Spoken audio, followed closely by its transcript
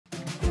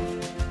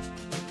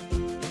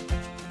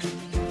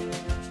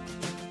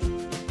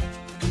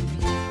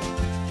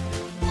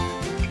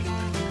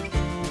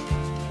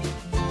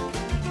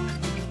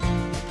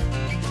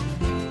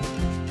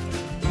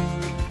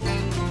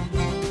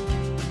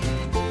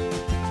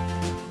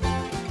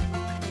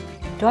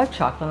Do I have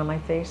chocolate on my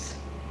face?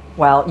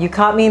 Well, you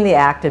caught me in the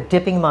act of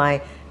dipping my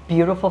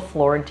beautiful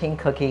Florentine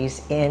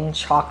cookies in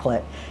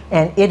chocolate,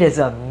 and it is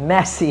a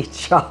messy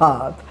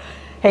job.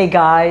 Hey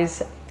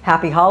guys,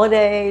 happy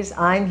holidays.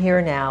 I'm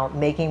here now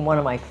making one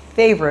of my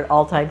favorite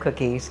all-time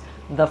cookies,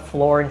 the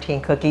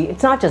Florentine cookie.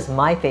 It's not just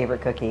my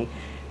favorite cookie.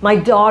 My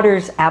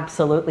daughters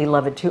absolutely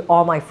love it too.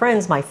 All my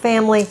friends, my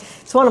family.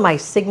 It's one of my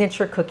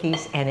signature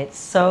cookies, and it's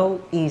so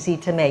easy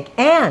to make.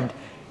 And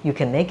you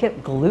can make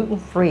it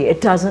gluten-free. It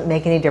doesn't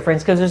make any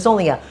difference because there's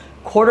only a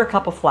 1/4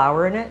 cup of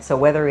flour in it. So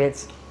whether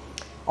it's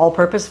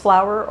all-purpose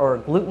flour or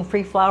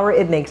gluten-free flour,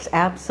 it makes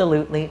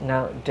absolutely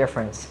no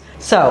difference.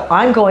 So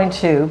I'm going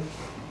to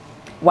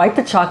wipe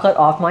the chocolate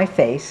off my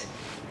face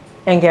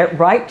and get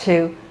right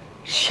to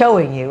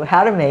showing you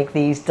how to make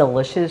these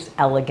delicious,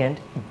 elegant,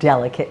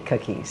 delicate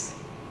cookies.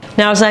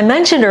 Now, as I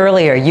mentioned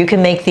earlier, you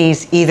can make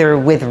these either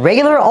with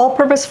regular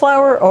all-purpose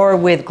flour or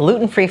with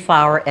gluten-free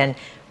flour and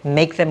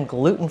make them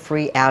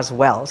gluten-free as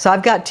well. So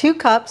I've got 2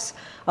 cups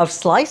of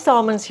sliced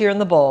almonds here in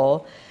the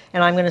bowl,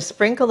 and I'm going to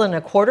sprinkle in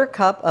a 1/4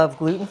 cup of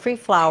gluten-free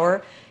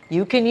flour.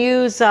 You can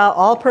use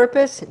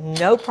all-purpose,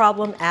 no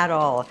problem at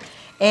all.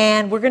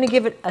 And we're going to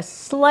give it a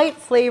slight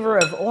flavor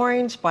of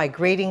orange by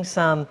grating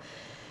some,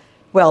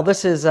 well,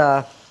 this is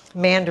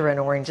mandarin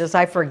oranges.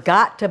 I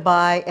forgot to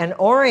buy an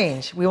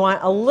orange. We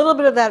want a little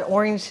bit of that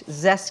orange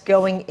zest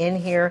going in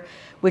here,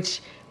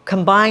 which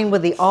combined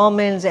with the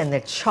almonds and the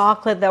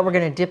chocolate that we're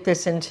going to dip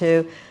this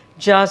into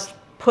just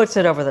puts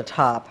it over the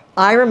top.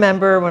 I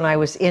remember when I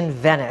was in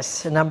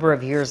Venice a number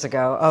of years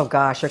ago, oh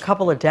gosh, a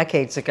couple of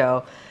decades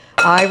ago,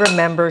 I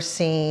remember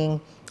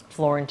seeing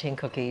Florentine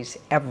cookies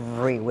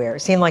everywhere. It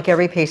seemed like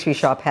every pastry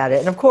shop had it.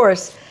 And of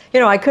course, you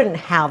know, I couldn't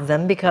have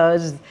them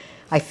because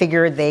I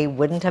figured they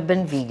wouldn't have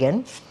been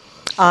vegan.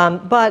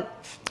 But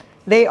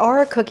they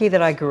are a cookie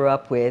that I grew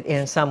up with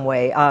in some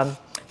way.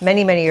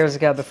 Many, many years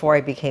ago, before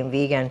I became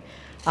vegan,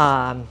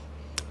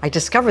 I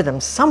discovered them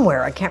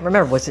somewhere. I can't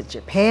remember. Was it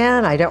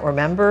Japan? I don't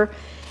remember.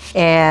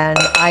 And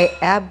I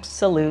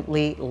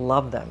absolutely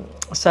love them.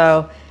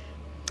 So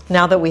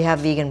now that we have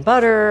vegan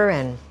butter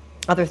and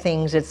other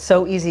things, it's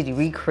so easy to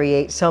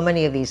recreate so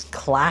many of these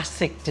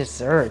classic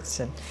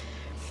desserts. And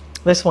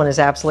this one is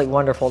absolutely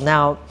wonderful.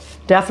 Now,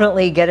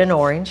 definitely get an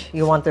orange.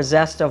 You want the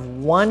zest of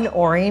 1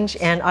 orange,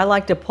 and I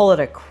like to pull it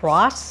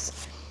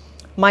across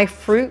my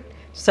fruit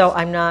so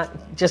I'm not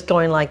just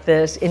going like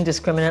this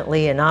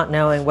indiscriminately and not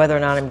knowing whether or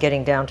not I'm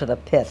getting down to the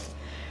pith.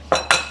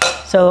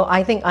 So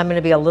I think I'm going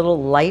to be a little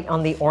light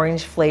on the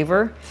orange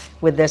flavor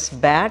with this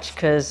batch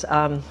because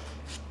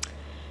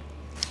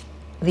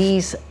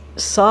these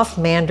soft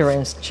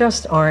mandarins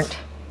just aren't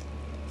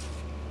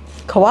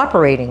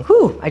cooperating.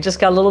 Whew, I just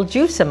got a little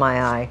juice in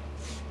my eye.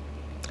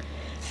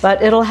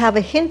 But it'll have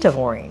a hint of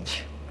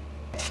orange.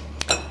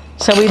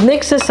 So we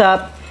mix this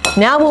up.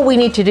 Now what we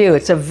need to do,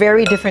 it's a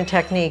very different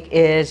technique,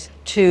 is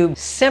to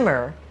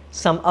simmer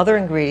some other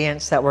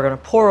ingredients that we're going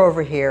to pour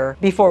over here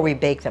before we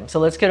bake them. So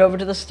let's get over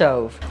to the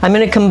stove. I'm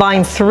going to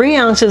combine 3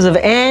 ounces of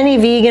any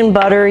vegan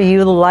butter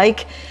you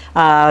like,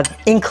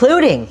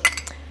 including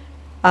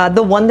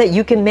the one that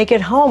you can make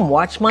at home.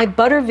 Watch my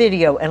butter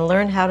video and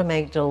learn how to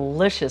make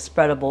delicious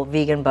spreadable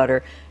vegan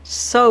butter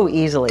so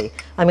easily.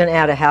 I'm going to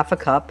add a 1/2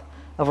 cup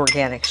of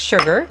organic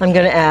sugar. I'm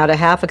going to add a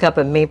 1/2 cup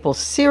of maple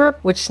syrup,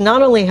 which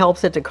not only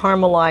helps it to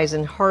caramelize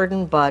and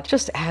harden, but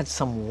just adds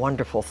some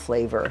wonderful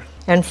flavor.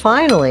 And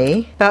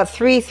finally, about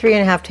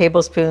 3.5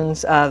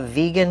 tablespoons of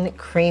vegan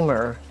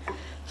creamer.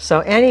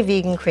 So any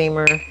vegan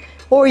creamer,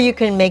 or you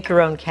can make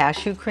your own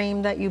cashew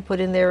cream that you put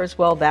in there as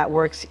well. That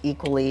works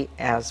equally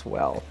as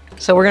well.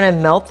 So we're going to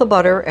melt the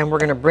butter and we're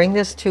going to bring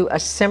this to a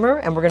simmer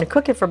and we're going to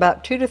cook it for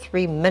about 2 to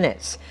 3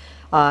 minutes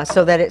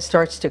so that it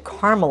starts to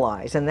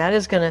caramelize. And that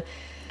is going to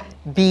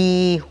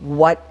be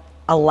what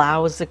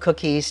allows the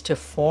cookies to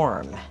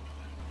form.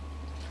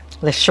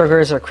 The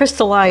sugars are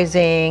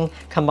crystallizing,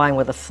 combined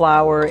with the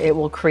flour, it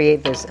will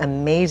create this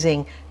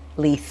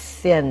amazingly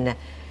thin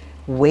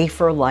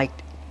wafer-like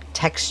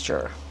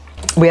texture.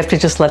 We have to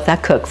just let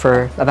that cook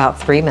for about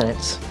 3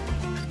 minutes.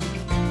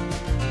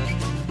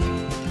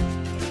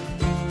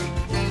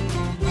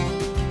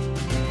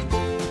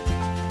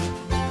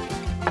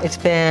 It's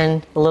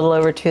been a little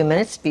over 2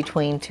 minutes,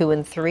 between 2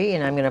 and 3,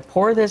 and I'm going to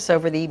pour this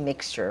over the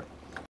mixture.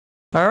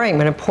 All right, I'm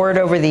going to pour it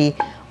over the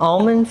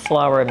almond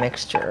flour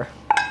mixture.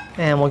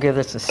 And we'll give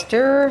this a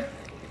stir.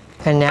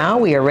 And now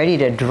we are ready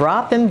to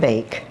drop and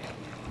bake.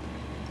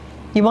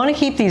 You want to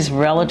keep these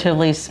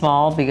relatively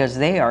small because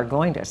they are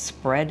going to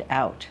spread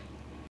out.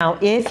 Now,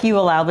 if you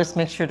allow this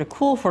mixture to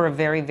cool for a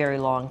very, very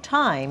long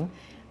time,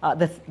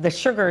 the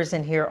sugars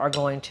in here are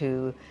going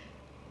to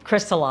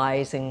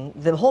crystallize and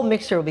the whole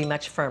mixture will be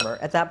much firmer.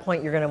 At that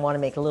point, you're going to want to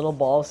make little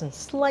balls and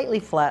slightly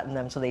flatten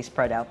them so they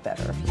spread out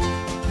better.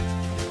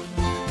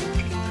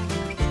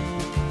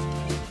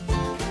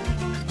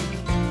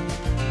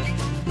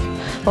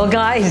 Well,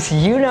 guys,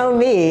 you know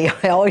me.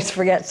 I always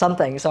forget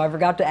something, so I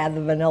forgot to add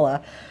the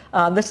vanilla.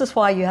 This is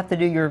why you have to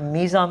do your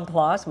mise en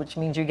place, which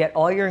means you get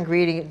all your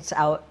ingredients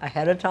out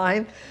ahead of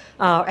time.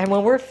 And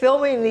when we're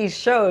filming these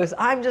shows,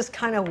 I'm just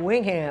kind of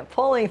winging it,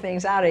 pulling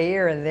things out of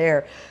here and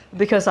there,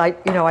 because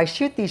I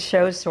shoot these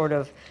shows sort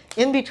of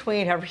in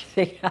between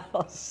everything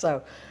else.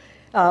 So,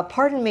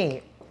 pardon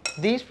me.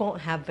 These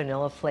won't have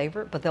vanilla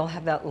flavor, but they'll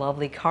have that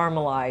lovely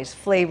caramelized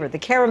flavor, the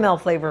caramel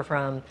flavor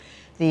from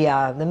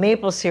the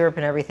maple syrup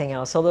and everything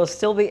else. So they'll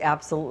still be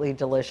absolutely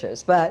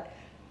delicious. But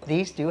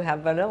these do have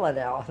vanilla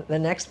now. The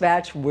next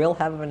batch will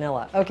have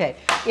vanilla. Okay,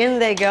 in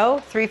they go,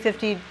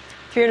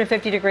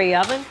 350 degree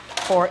oven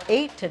for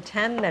 8 to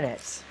 10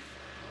 minutes.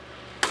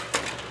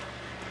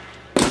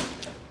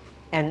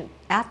 And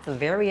at the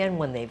very end,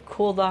 when they've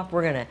cooled off,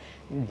 we're gonna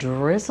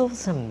drizzle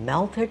some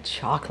melted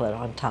chocolate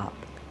on top.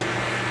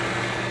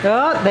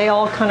 Oh, they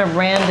all kind of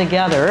ran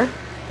together.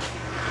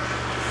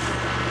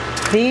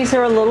 These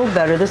are a little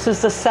better. This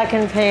is the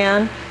second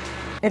pan.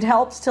 It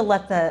helps to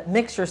let the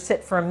mixture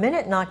sit for a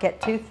minute, not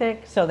get too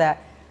thick, so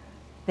that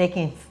they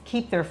can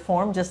keep their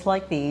form just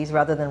like these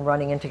rather than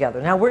running in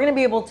together. Now we're going to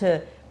be able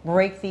to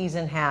break these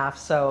in half,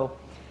 so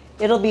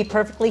it'll be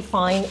perfectly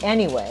fine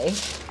anyway.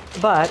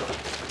 But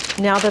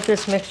now that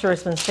this mixture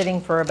has been sitting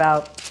for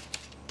about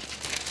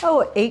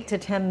 8 to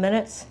 10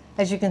 minutes,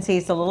 as you can see,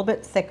 it's a little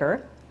bit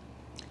thicker.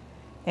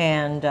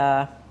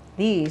 And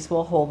these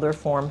will hold their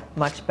form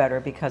much better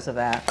because of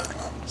that.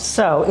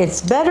 So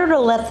it's better to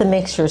let the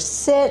mixture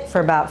sit for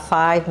about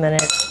 5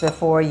 minutes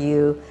before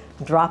you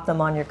drop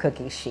them on your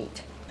cookie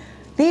sheet.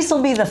 These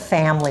will be the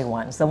family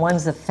ones, the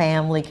ones the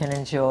family can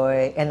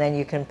enjoy, and then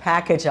you can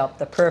package up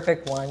the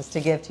perfect ones to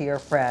give to your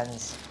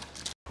friends.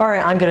 All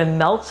right, I'm gonna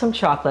melt some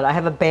chocolate. I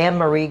have a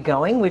bain-marie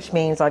going, which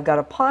means I've got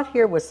a pot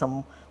here with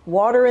some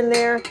water in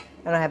there,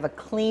 and I have a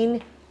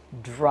clean,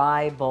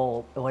 dry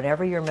bowl.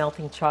 Whenever you're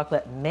melting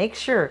chocolate, make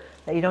sure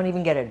that you don't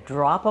even get a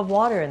drop of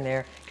water in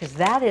there, because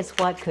that is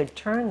what could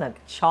turn the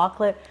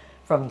chocolate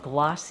from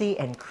glossy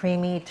and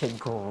creamy to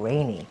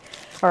grainy.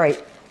 All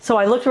right, so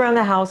I looked around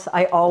the house.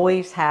 I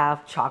always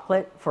have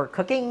chocolate for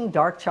cooking,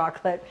 dark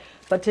chocolate,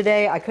 but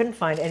today I couldn't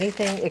find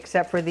anything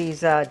except for these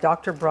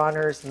Dr.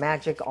 Bronner's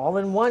Magic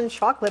All-in-One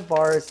chocolate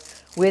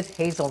bars with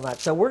hazelnut.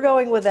 So we're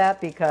going with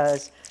that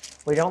because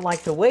we don't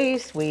like to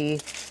waste. We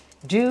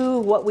do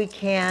what we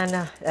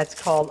can. That's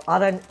called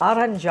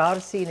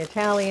arrangiarsi in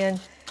Italian,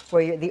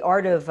 where the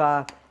art of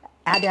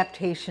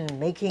adaptation,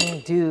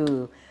 making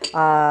do.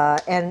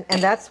 And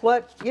that's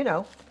what,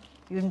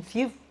 if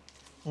you've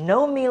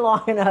known me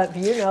long enough,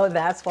 you know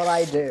that's what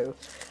I do.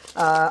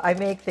 I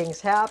make things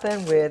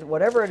happen with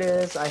whatever it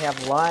is I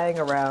have lying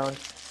around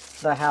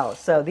the house.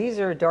 So these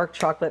are dark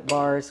chocolate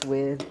bars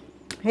with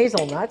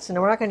hazelnuts,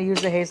 and we're not going to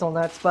use the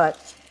hazelnuts,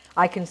 but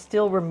I can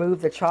still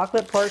remove the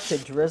chocolate part to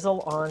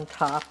drizzle on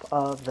top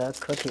of the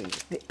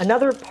cookies.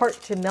 Another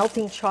part to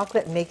melting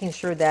chocolate and making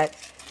sure that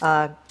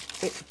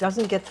it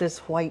doesn't get this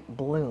white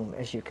bloom,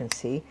 as you can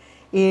see,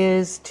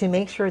 is to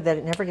make sure that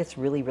it never gets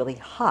really, really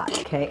hot,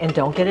 okay? And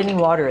don't get any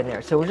water in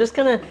there. So we're just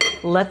gonna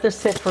let this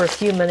sit for a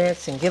few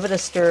minutes and give it a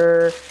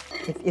stir.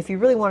 If you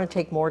really want to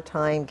take more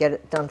time, get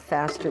it done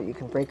faster, you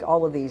can break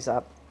all of these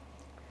up.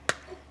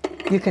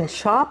 You can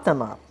chop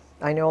them up.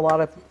 I know a lot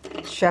of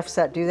chefs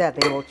that do that.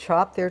 They will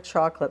chop their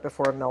chocolate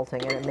before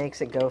melting, and it makes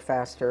it go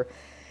faster.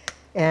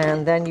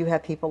 And then you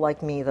have people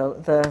like me,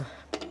 the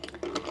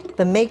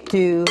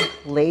make-do,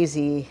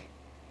 lazy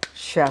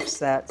chefs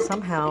that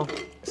somehow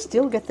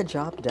still get the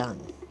job done.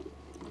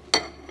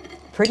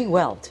 Pretty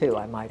well, too,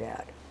 I might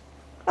add.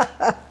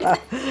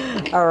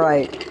 All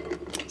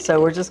right,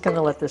 so we're just going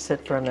to let this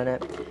sit for a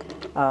minute.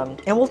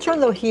 And we'll turn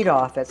the heat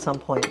off at some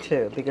point,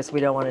 too, because we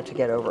don't want it to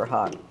get over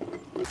hot.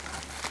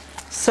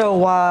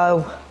 So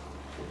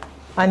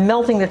I'm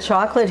melting the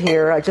chocolate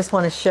here. I just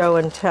want to show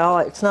and tell.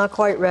 It's not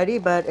quite ready,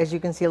 but as you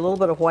can see, a little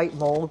bit of white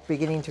mold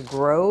beginning to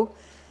grow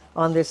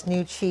on this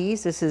new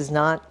cheese. This is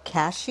not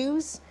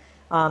cashews.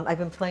 I've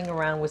been playing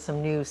around with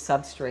some new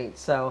substrates.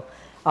 So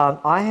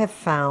I have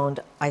found,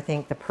 I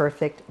think, the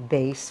perfect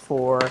base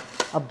for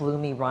a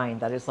bloomy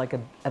rind. That is like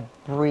a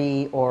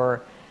brie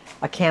or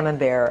a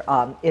camembert.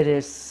 It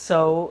is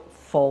so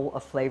full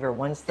of flavor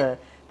once the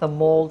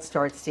mold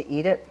starts to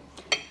eat it.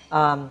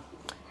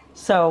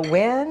 So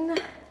when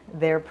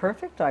they're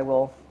perfect, I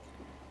will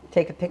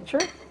take a picture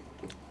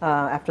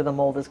after the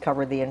mold has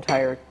covered the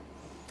entire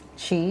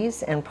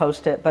cheese and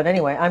post it. But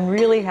anyway, I'm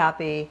really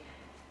happy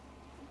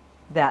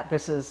that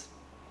this is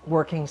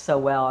working so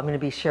well. I'm going to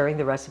be sharing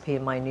the recipe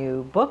in my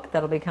new book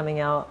that'll be coming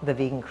out, The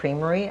Vegan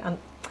Creamery.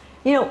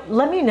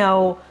 Let me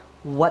know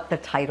what the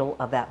title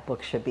of that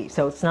book should be.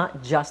 So it's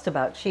not just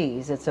about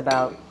cheese, it's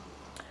about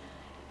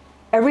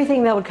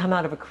everything that would come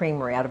out of a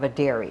creamery, out of a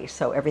dairy.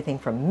 So everything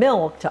from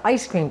milk to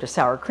ice cream to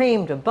sour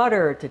cream to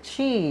butter to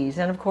cheese.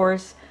 And of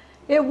course,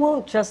 it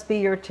won't just be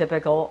your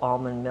typical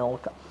almond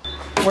milk.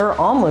 We're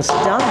almost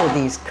done with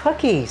these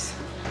cookies.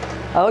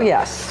 Oh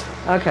yes.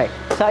 Okay,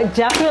 so I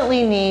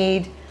definitely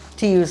need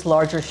to use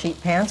larger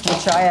sheet pans,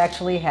 which I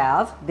actually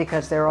have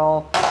because they're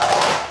all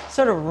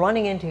sort of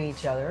running into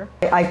each other.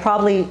 I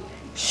probably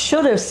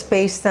Should have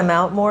spaced them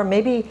out more.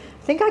 Maybe,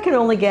 I think I can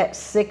only get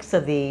 6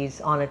 of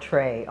these on a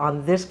tray,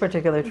 on this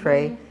particular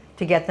tray,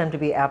 to get them to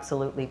be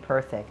absolutely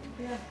perfect.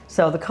 Yeah.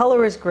 So the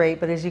color is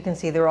great, but as you can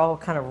see, they're all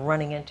kind of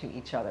running into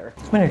each other.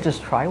 I'm gonna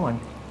just try one.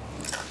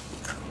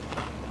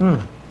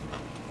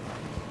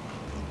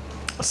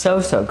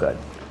 So good.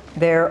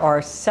 There are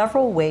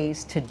several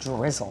ways to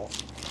drizzle.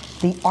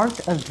 The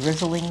art of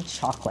drizzling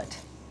chocolate.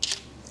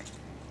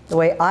 The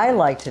way I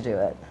like to do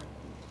it,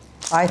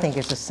 I think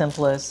it's as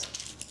simple as,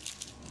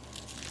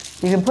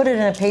 you can put it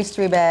in a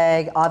pastry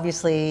bag.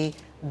 Obviously,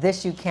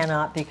 this you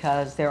cannot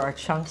because there are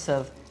chunks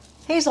of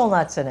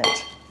hazelnuts in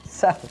it.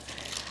 So,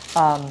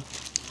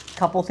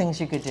 couple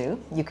things you could do.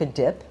 You could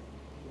dip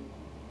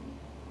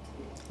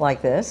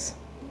like this.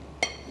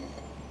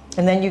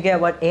 And then you get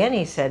what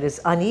Annie said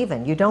is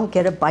uneven. You don't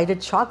get a bite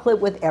of chocolate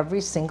with every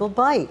single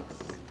bite.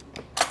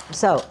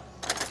 So,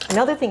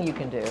 another thing you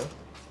can do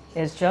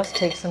is just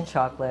take some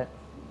chocolate,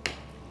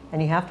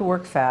 and you have to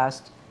work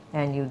fast,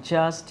 and you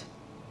just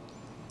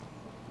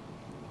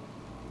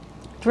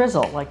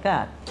drizzle like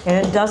that.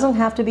 And it doesn't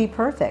have to be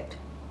perfect.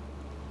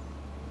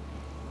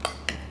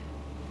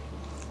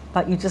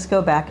 But you just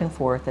go back and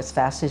forth as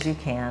fast as you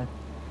can.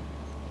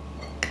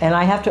 And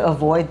I have to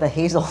avoid the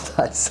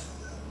hazelnuts.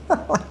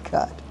 Oh my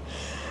God.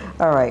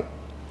 All right.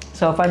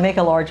 So if I make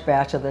a large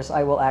batch of this,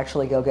 I will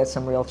actually go get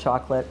some real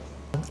chocolate.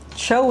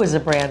 Cho is a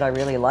brand I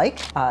really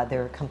like.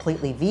 They're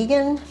completely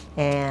vegan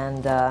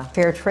and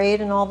fair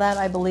trade and all that,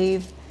 I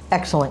believe.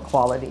 Excellent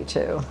quality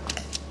too.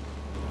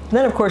 And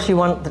then of course you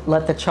want to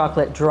let the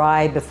chocolate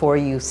dry before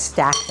you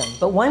stack them.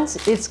 But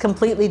once it's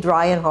completely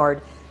dry and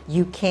hard,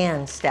 you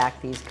can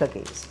stack these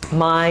cookies.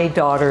 My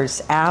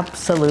daughters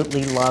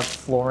absolutely love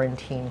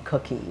Florentine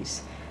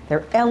cookies.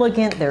 They're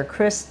elegant, they're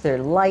crisp, they're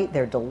light,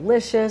 they're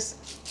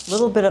delicious. A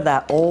little bit of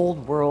that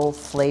old world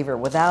flavor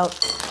without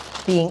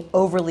being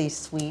overly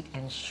sweet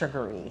and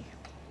sugary.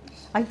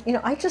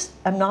 I just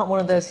am not one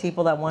of those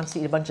people that wants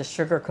to eat a bunch of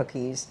sugar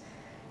cookies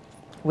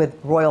with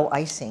royal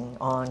icing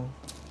on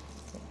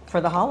for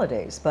the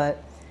holidays,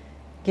 but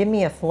give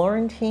me a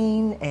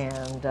Florentine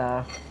and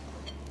a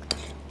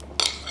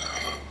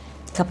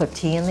cup of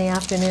tea in the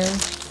afternoon,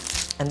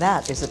 and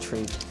that is a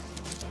treat.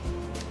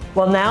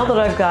 Well, now that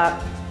I've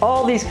got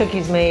all these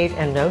cookies made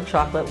and no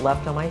chocolate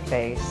left on my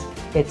face,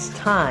 it's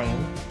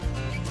time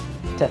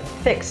to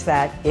fix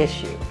that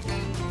issue.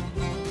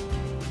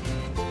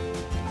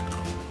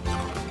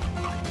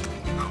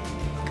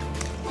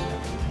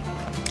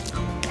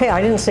 Hey,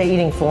 I didn't say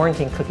eating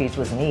Florentine cookies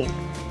was neat.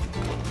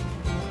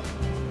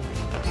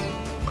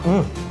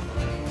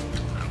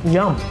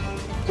 Yum.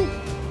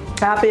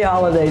 Happy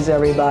holidays,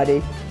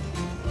 everybody.